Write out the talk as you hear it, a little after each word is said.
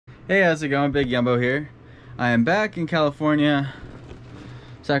Hey, how's it going? Big Yumbo here. I am back in California,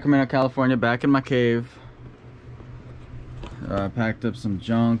 Sacramento, California, back in my cave. I packed up some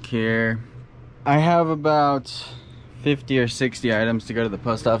junk here. I have about 50 or 60 items to go to the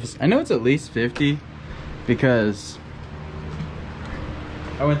post office. I know it's at least 50 because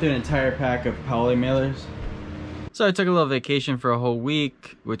I went through an entire pack of poly mailers. So I took a little vacation for a whole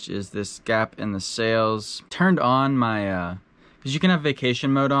week, which is this gap in the sales. Turned on my because you can have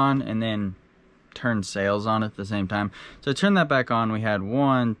vacation mode on and then turn sales on at the same time. So I turned that back on. We had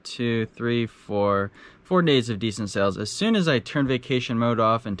 4 days of decent sales. As soon as I turned vacation mode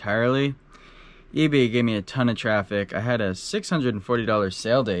off entirely, eBay gave me a ton of traffic. I had a $640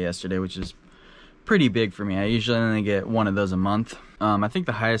 sale day yesterday, which is pretty big for me. I usually only get one of those a month. I think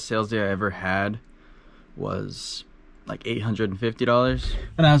the highest sales day I ever had was like $850.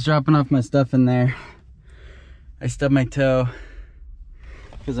 When I was dropping off my stuff in there, I stubbed my toe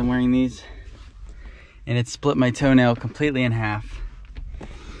because I'm wearing these, and it split my toenail completely in half,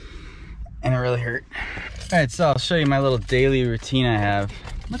 and it really hurt. All right, so I'll show you my little daily routine I have,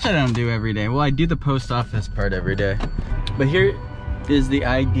 which I don't do every day. Well, I do the post office part every day, but here is the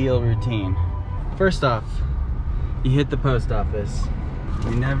ideal routine. First off, you hit the post office.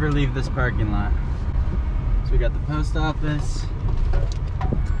 You never leave this parking lot. So we got the post office,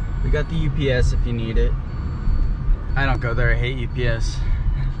 we got the UPS if you need it. I don't go there, I hate UPS.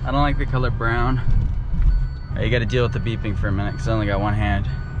 I don't like the color brown. All right, you gotta deal with the beeping for a minute because I only got one hand.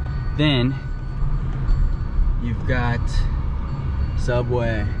 Then, you've got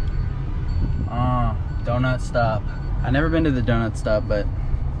Subway. Donut Stop. I've never been to the Donut Stop, but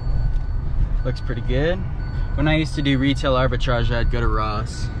looks pretty good. When I used to do retail arbitrage, I'd go to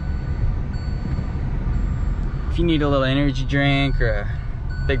Ross. If you need a little energy drink or a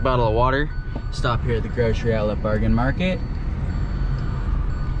big bottle of water, stop here at the Grocery Outlet Bargain Market.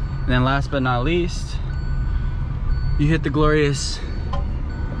 And then last but not least, you hit the glorious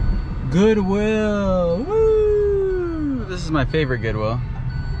Goodwill. Woo! This is my favorite Goodwill.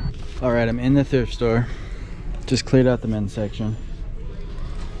 All right, I'm in the thrift store. Just cleared out the men's section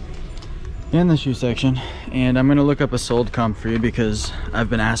and the shoe section, and I'm gonna look up a sold comp for you because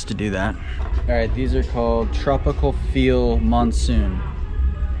I've been asked to do that. All right, these are called Tropical Feel Monsoon.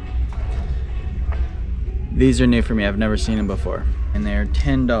 These are new for me, I've never seen them before. And they're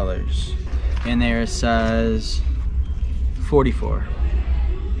 $10. And they're size 44.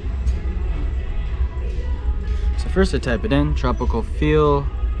 So first I type it in, Tropical Feel,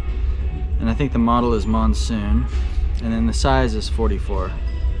 and I think the model is Monsoon. And then the size is 44.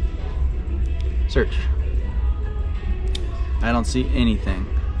 Search. I don't see anything.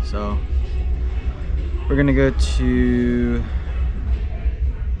 So we're gonna go to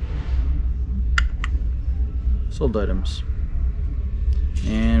sold items,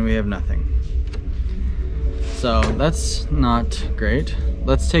 and we have nothing. So that's not great.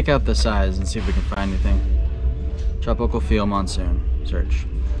 Let's take out the size and see if we can find anything. Tropical Feel Monsoon. Search.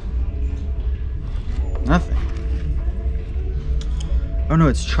 Nothing. Oh no,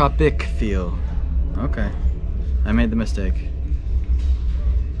 it's Tropic Feel. Okay, I made the mistake.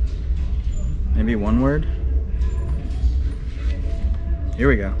 Maybe one word? Here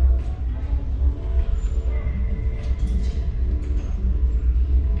we go.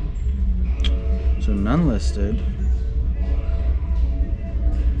 So none listed.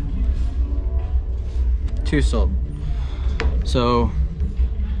 2 sold. So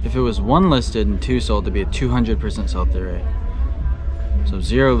if it was 1 listed and 2 sold, it'd be a 200% sell-through rate. So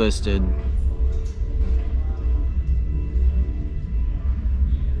 0 listed.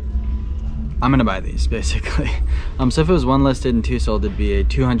 I'm gonna buy these basically. So if it was 1 listed and 2 sold, it'd be a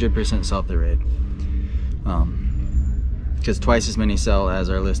 200% sell-through rate. Because twice as many sell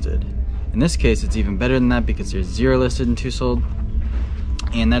as are listed. In this case, it's even better than that because there's 0 listed and 2 sold.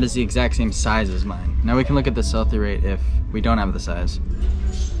 And that is the exact same size as mine. Now we can look at the sell-through rate if we don't have the size.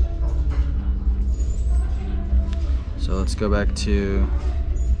 So let's go back to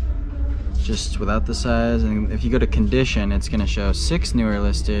just without the size. And if you go to condition, it's gonna show 6 new are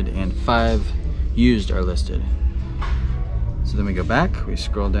listed and 5 used are listed. So then we go back, we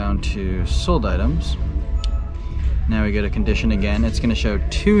scroll down to sold items. Now we go to condition again. It's gonna show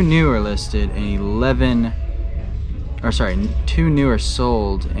 2 new are listed and 2 new are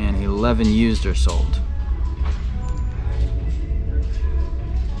sold and 11 used are sold.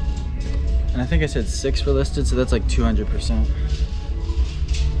 And I think I said 6 were listed, so that's like 200%.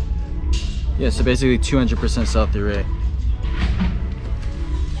 Yeah, so basically 200% sell-through rate.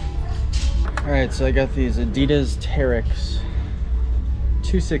 All right, so I got these Adidas Terex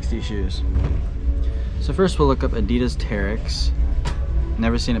 260 shoes. So first we'll look up Adidas Terex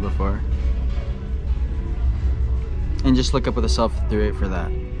Never seen it before. And just look up with a sell-through rate for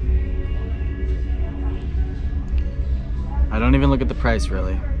that. I don't even look at the price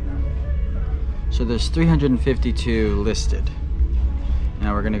really. So there's 352 listed.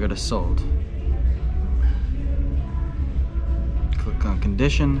 Now we're gonna go to sold. Click on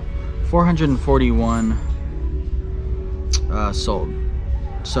condition. 441 sold.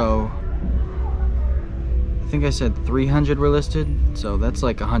 So I think I said 300 were listed. So that's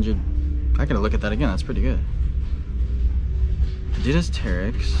like 100. I gotta look at that again. That's pretty good. Adidas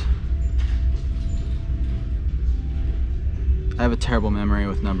Terex. I have a terrible memory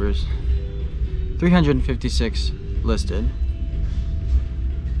with numbers. 356 listed.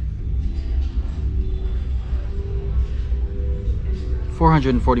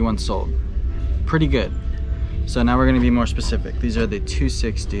 $441 sold. Pretty good. So now we're going to be more specific. These are the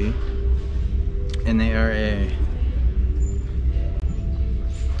 260, and they are a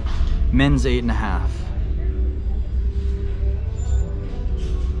men's 8.5.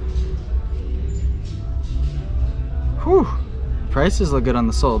 Whew. Prices look good on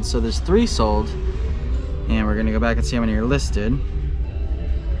the sold. So there's 3 sold, and we're gonna go back and see how many are listed.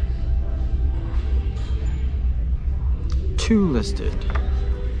 2 listed.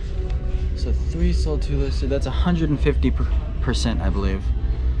 So 3 sold, 2 listed. That's 150%, I believe.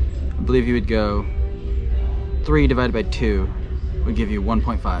 I believe you would go 3 divided by 2 would give you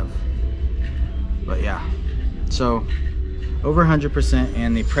 1.5. But yeah, so over 100%,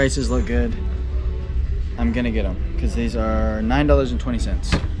 and the prices look good. I'm gonna get them because these are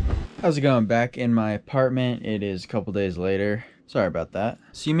 $9.20. How's it going? Back in my apartment. It is a couple days later. Sorry about that.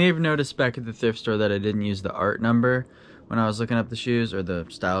 So you may have noticed back at the thrift store that I didn't use the art number when I was looking up the shoes, or the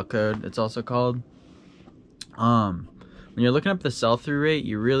style code it's also called. When you're looking up the sell-through rate,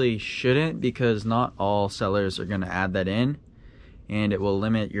 you really shouldn't, because not all sellers are gonna add that in, and it will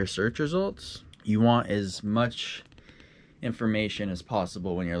limit your search results. You want as much information as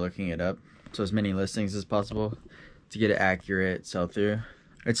possible when you're looking it up. So as many listings as possible to get an accurate sell-through.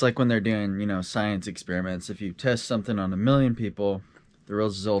 It's like when they're doing, you know, science experiments. If you test something on 1 million people, the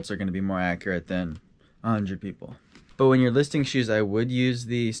results are going to be more accurate than 100 people. But when you're listing shoes, I would use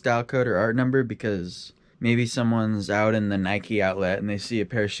the style code or art number, because maybe someone's out in the Nike outlet and they see a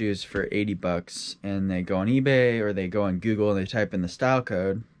pair of shoes for 80 bucks, and they go on eBay or they go on Google and they type in the style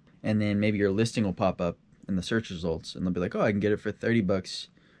code, and then maybe your listing will pop up in the search results, and they'll be like, oh, I can get it for 30 bucks.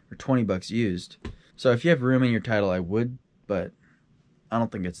 Or 20 bucks used. So if you have room in your title, I would, but I don't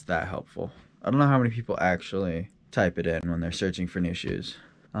think it's that helpful. I don't know how many people actually type it in when they're searching for new shoes.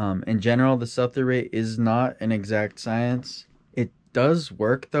 In general, the sell-through rate is not an exact science. It does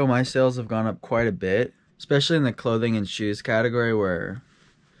work though. My sales have gone up quite a bit, especially in the clothing and shoes category, where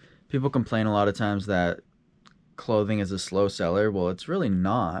people complain a lot of times that clothing is a slow seller. Well, it's really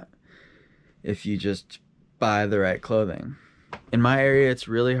not if you just buy the right clothing. In my area, it's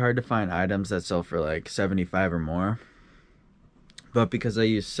really hard to find items that sell for like 75 or more. But because I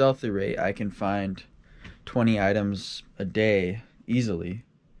use sell-through rate, I can find 20 items a day easily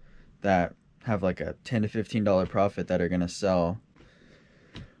that have like a $10 to $15 profit that are going to sell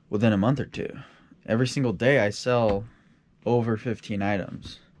within a month or two. Every single day I sell over 15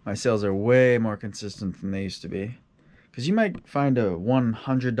 items. My sales are way more consistent than they used to be. Because you might find a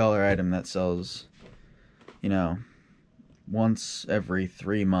 $100 item that sells, you know, once every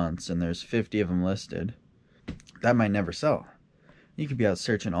 3 months, and there's 50 of them listed. That might never sell. You could be out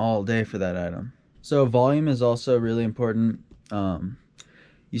searching all day for that item. So volume is also really important.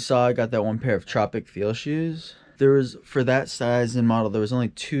 You saw I got that one pair of Tropic Feel shoes. There was, for that size and model, there was only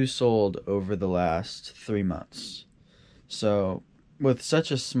 2 sold over the last 3 months. So with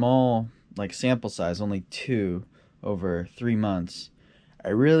such a small like sample size, only 2 over 3 months, I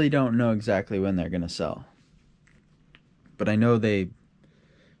really don't know exactly when they're gonna sell. But I know they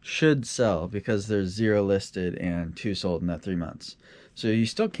should sell because there's 0 listed and 2 sold in that 3 months. So you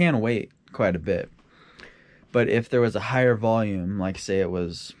still can wait quite a bit. But if there was a higher volume, like say it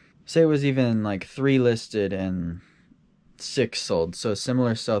was even like 3 listed and 6 sold, so a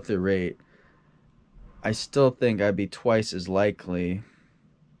similar sell-through rate, I still think I'd be twice as likely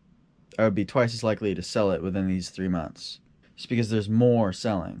to sell it within these 3 months. Just because there's more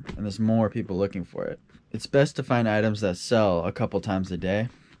selling and there's more people looking for it. It's best to find items that sell a couple times a day.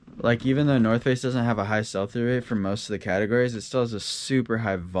 Like, even though North Face doesn't have a high sell-through rate for most of the categories, it still has a super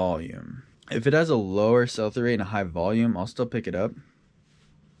high volume. If it has a lower sell-through rate and a high volume, I'll still pick it up.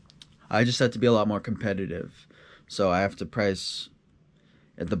 I just have to be a lot more competitive. So I have to price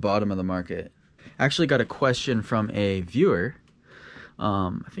at the bottom of the market. I actually got a question from a viewer.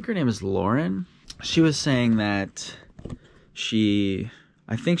 I think her name is Lauren. She was saying that she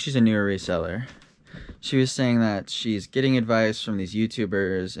I think she's a newer reseller. She was saying that she's getting advice from these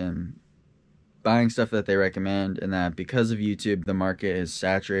YouTubers and buying stuff that they recommend, and that because of YouTube, the market is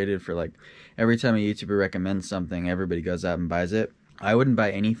saturated for, like, every time a YouTuber recommends something, everybody goes out and buys it. I wouldn't buy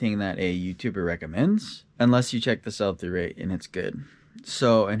anything that a YouTuber recommends unless you check the sell-through rate and it's good.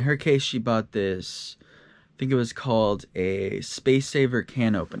 So in her case, she bought this, I think it was called a Space Saver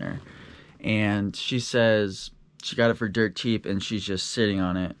can opener, and she says she got it for dirt cheap and she's just sitting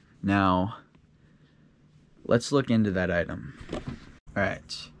on it. Now, let's look into that item. All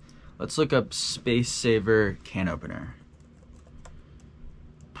right. Let's look up Space Saver can opener.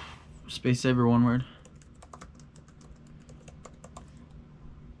 Space Saver, one word.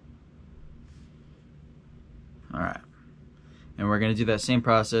 Alright. And we're going to do that same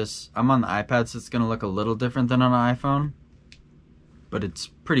process. I'm on the iPad, so it's going to look a little different than on an iPhone. But it's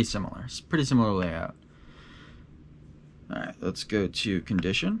pretty similar. It's a pretty similar layout. Alright, let's go to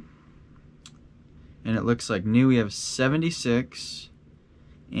condition. And it looks like new we have 76.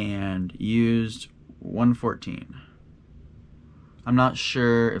 And used 114. I'm not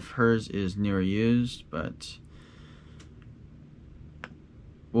sure if hers is new or used, but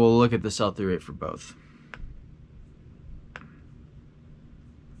we'll look at the sell-through rate for both.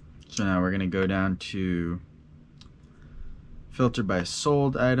 So now we're going to go down to filter by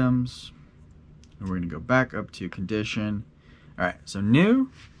sold items, and we're going to go back up to condition. Alright, so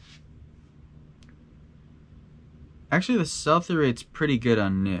new. Actually, the sell-through rate's pretty good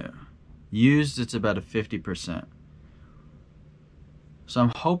on new. Used, it's about a 50%. So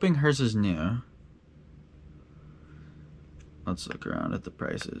I'm hoping hers is new. Let's look around at the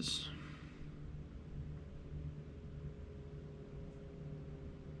prices.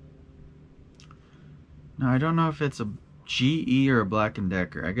 Now, I don't know if it's a GE or a Black &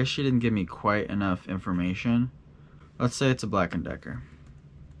 Decker. I guess she didn't give me quite enough information. Let's say it's a Black & Decker.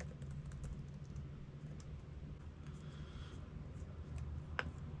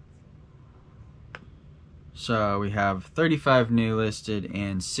 So we have 35 new listed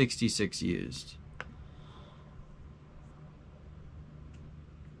and 66 used.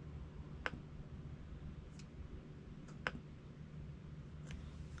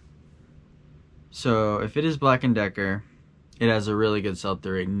 So if it is Black & Decker, it has a really good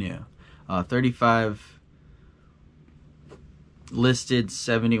sell-through rate new. 35 listed,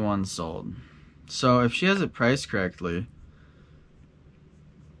 71 sold. So if she has it priced correctly,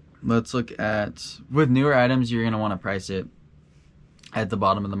 let's look at, with newer items, you're going to want to price it at the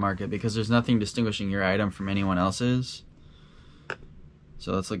bottom of the market because there's nothing distinguishing your item from anyone else's.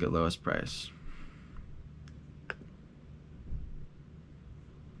 So let's look at lowest price.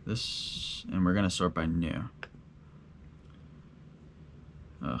 This, and we're going to sort by new.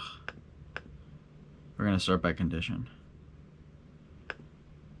 Ugh. We're going to sort by condition.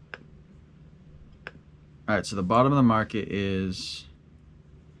 Alright, so the bottom of the market is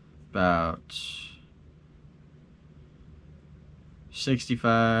about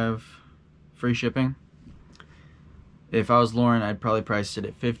 65 free shipping. If I was Lauren, I'd probably price it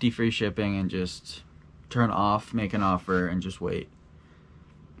at 50 free shipping and just turn off, make an offer, and just wait.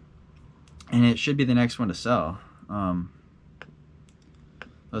 And it should be the next one to sell.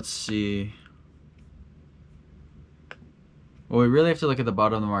 Let's see. Well, we really have to look at the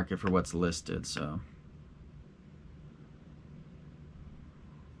bottom of the market for what's listed, so.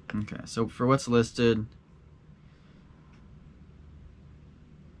 Okay, so for what's listed,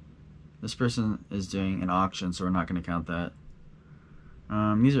 this person is doing an auction, so we're not going to count that.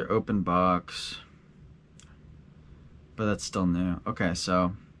 These are open box, but that's still new. Okay,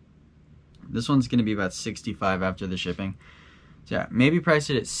 so this one's going to be about 65 after the shipping. So yeah, maybe price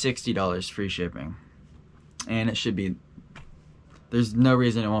it at $60 free shipping, and it should be. There's no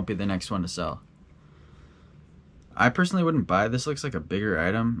reason it won't be the next one to sell. I personally wouldn't buy, this looks like a bigger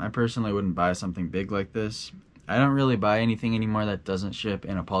item. I personally wouldn't buy something big like this. I don't really buy anything anymore that doesn't ship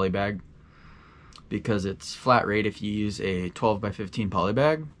in a poly bag because it's flat rate. If you use a 12 by 15 poly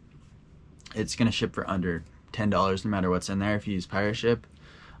bag, it's going to ship for under $10 no matter what's in there if you use pirate ship.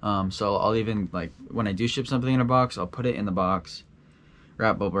 So I'll even, like, when I do ship something in a box, I'll put it in the box,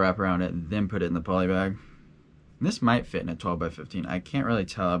 wrap bubble wrap around it, and then put it in the poly bag. And this might fit in a 12 by 15. I can't really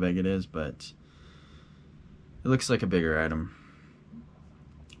tell how big it is, but it looks like a bigger item.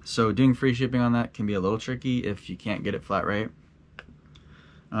 So doing free shipping on that can be a little tricky if you can't get it flat rate.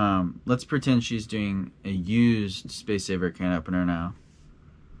 Let's pretend she's doing a used Space Saver can opener now.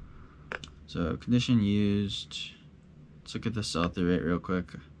 So condition used. Let's look at the sell-through rate real quick.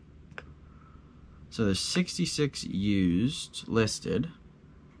 So there's 66 used listed.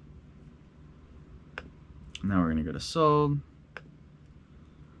 Now we're gonna go to sold.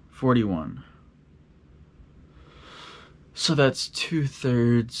 41. So that's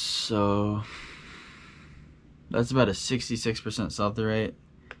 2/3, so that's about a 66% sell-through rate.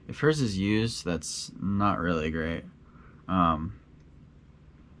 If hers is used, that's not really great.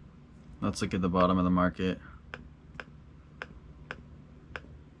 Let's look at the bottom of the market.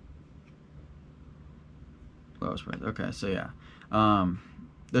 Lowest price. Okay, so yeah.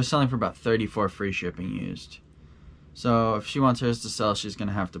 They're selling for about 34 free shipping used. So if she wants hers to sell, she's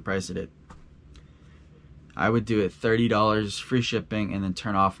gonna have to price it at, I would do it $30 free shipping and then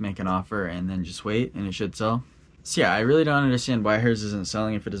turn off make an offer and then just wait and it should sell. So yeah, I really don't understand why hers isn't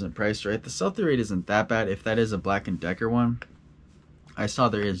selling if it isn't priced right. The sell-through rate isn't that bad if that is a Black & Decker one. I saw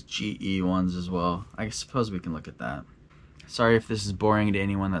there is GE ones as well. I suppose we can look at that. Sorry if this is boring to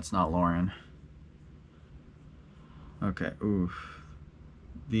anyone that's not Lauren. Okay, oof.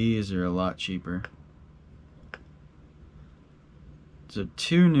 These are a lot cheaper. So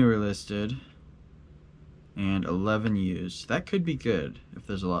 2 new are listed and 11 used. That could be good if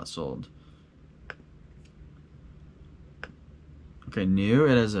there's a lot sold. Okay, new,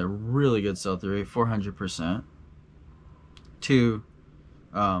 it has a really good sell-through rate, 400%. 2,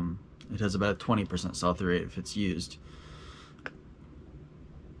 it has about a 20% sell-through rate if it's used.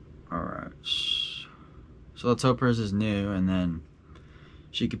 Alright, so let's hope hers is new, and then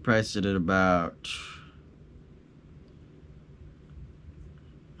she could price it at about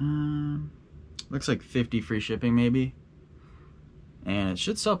looks like 50 free shipping maybe, and it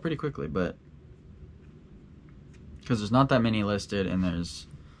should sell pretty quickly, but because there's not that many listed and there's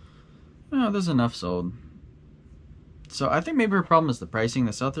enough sold. So I think maybe her problem is the pricing.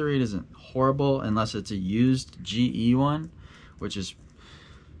 The sell-through rate isn't horrible unless it's a used GE one, which is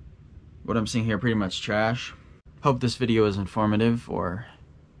what I'm seeing here, pretty much trash. Hope this video is informative or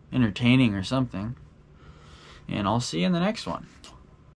entertaining or something, and I'll see you in the next one.